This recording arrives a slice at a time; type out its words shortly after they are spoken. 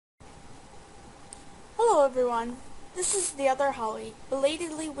Hello everyone, this is the other Holly,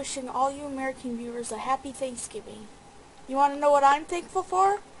 belatedly wishing all you American viewers a happy Thanksgiving. You want to know what I'm thankful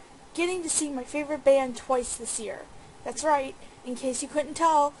for? Getting to see my favorite band twice this year. That's right, in case you couldn't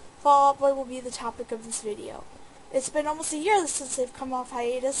tell, Fall Out Boy will be the topic of this video. It's been almost a year since they've come off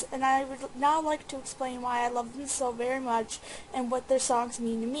hiatus, and I would now like to explain why I love them so very much and what their songs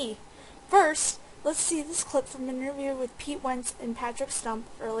mean to me. First, let's see this clip from an interview with Pete Wentz and Patrick Stump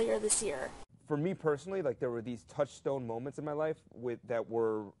earlier this year. For me personally, like, there were these touchstone moments in my life that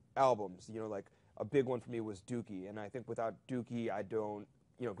were albums. You know, like a big one for me was Dookie, and I think without Dookie, I don't,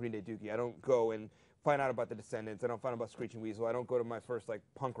 Green Day Dookie, I don't go and find out about the Descendants. I don't find out about Screeching Weasel. I don't go to my first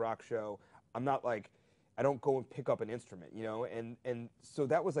punk rock show. I'm not I don't go and pick up an instrument, and so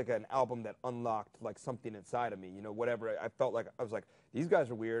that was an album that unlocked something inside of me, whatever. I felt like I was like, these guys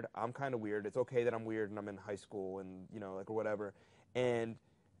are weird. I'm kind of weird. It's okay that I'm weird and I'm in high school and or whatever. And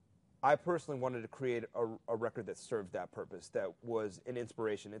I personally wanted to create a record that served that purpose, that was an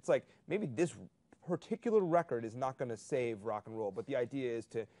inspiration. It's like, maybe this particular record is not going to save rock and roll, but the idea is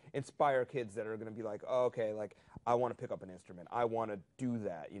to inspire kids that are going to be like, oh, okay, I want to pick up an instrument. I want to do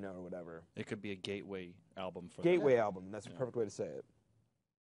that, or whatever. It could be a gateway album for Gateway album, that's the perfect way to say it.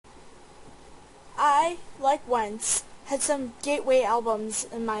 I, like Wentz, had some gateway albums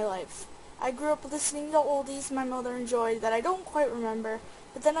in my life. I grew up listening to oldies my mother enjoyed that I don't quite remember,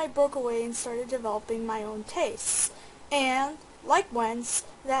 but then I broke away and started developing my own tastes. And, like Wentz,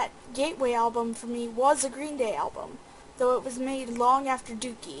 that gateway album for me was a Green Day album, though it was made long after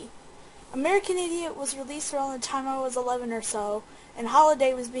Dookie. American Idiot was released around the time I was 11 or so, and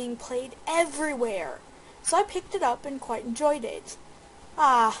Holiday was being played everywhere, so I picked it up and quite enjoyed it.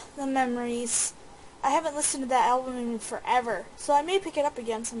 Ah, the memories. I haven't listened to that album in forever, so I may pick it up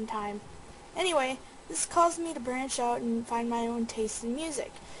again sometime. Anyway, this caused me to branch out and find my own taste in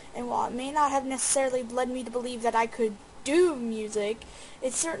music, and while it may not have necessarily led me to believe that I could do music,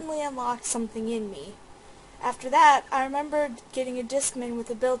 it certainly unlocked something in me. After that, I remembered getting a Discman with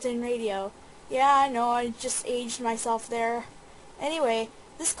a built-in radio. Yeah, I know, I just aged myself there. Anyway,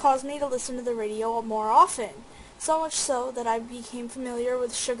 this caused me to listen to the radio more often, so much so that I became familiar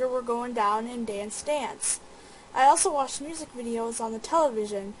with Sugar We're Going Down and Dance Dance. I also watched music videos on the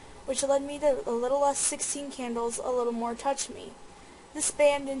television, which led me to A Little Less 16 Candles, A Little More Touch Me. This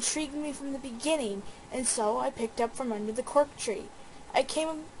band intrigued me from the beginning, and so I picked up From Under the Cork Tree. I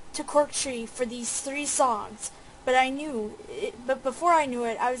came to Cork Tree for these 3 songs, but before I knew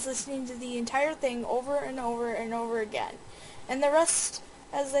it, I was listening to the entire thing over and over and over again. And the rest,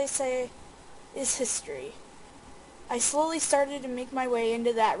 as they say, is history. I slowly started to make my way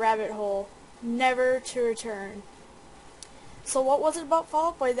into that rabbit hole, never to return. So what was it about Fall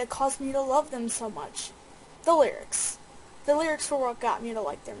Out Boy that caused me to love them so much? The lyrics. The lyrics were what got me to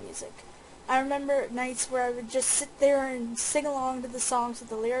like their music. I remember nights where I would just sit there and sing along to the songs with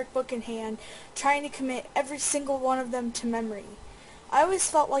the lyric book in hand, trying to commit every single one of them to memory. I always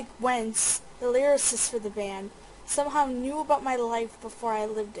felt like Wentz, the lyricist for the band, somehow knew about my life before I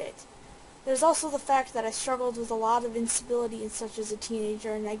lived it. There's also the fact that I struggled with a lot of instability and such as a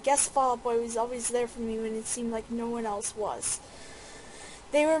teenager, and I guess Fall Out Boy was always there for me when it seemed like no one else was.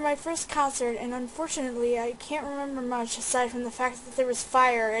 They were my first concert, and unfortunately I can't remember much aside from the fact that there was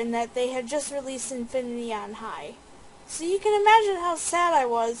fire and that they had just released Infinity on High. So you can imagine how sad I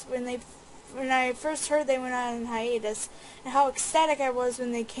was when I first heard they went on hiatus, and how ecstatic I was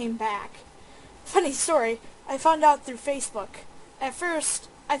when they came back. Funny story, I found out through Facebook. At first,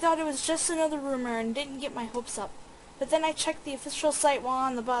 I thought it was just another rumor and didn't get my hopes up. But then I checked the official site while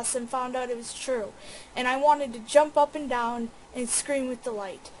on the bus and found out it was true, and I wanted to jump up and down and scream with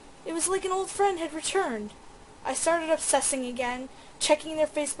delight. It was like an old friend had returned. I started obsessing again, checking their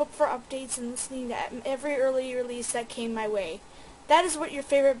Facebook for updates and listening to every early release that came my way. That is what your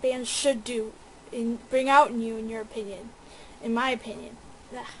favorite band should do, and bring out in you, in your opinion. In my opinion.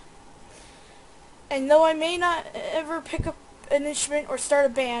 And though I may not ever pick up an instrument or start a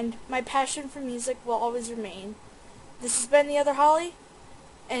band, my passion for music will always remain. This has been The Other Holly,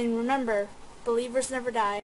 and remember, believers never die.